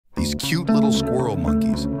These cute little squirrel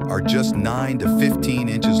monkeys are just 9 to 15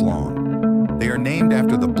 inches long. They are named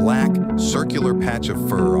after the black, circular patch of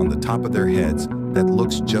fur on the top of their heads that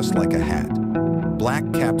looks just like a hat.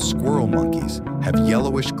 Black-capped squirrel monkeys have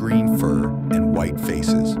yellowish-green fur and white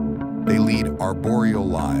faces. They lead arboreal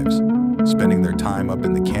lives, spending their time up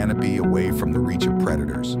in the canopy away from the reach of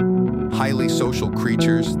predators. Highly social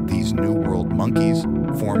creatures, these New World monkeys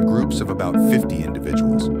form groups of about 50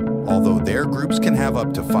 individuals, although their groups can have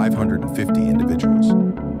up to 550 individuals.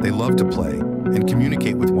 They love to play and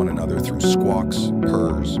communicate with one another through squawks,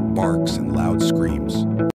 purrs, barks, and loud screams.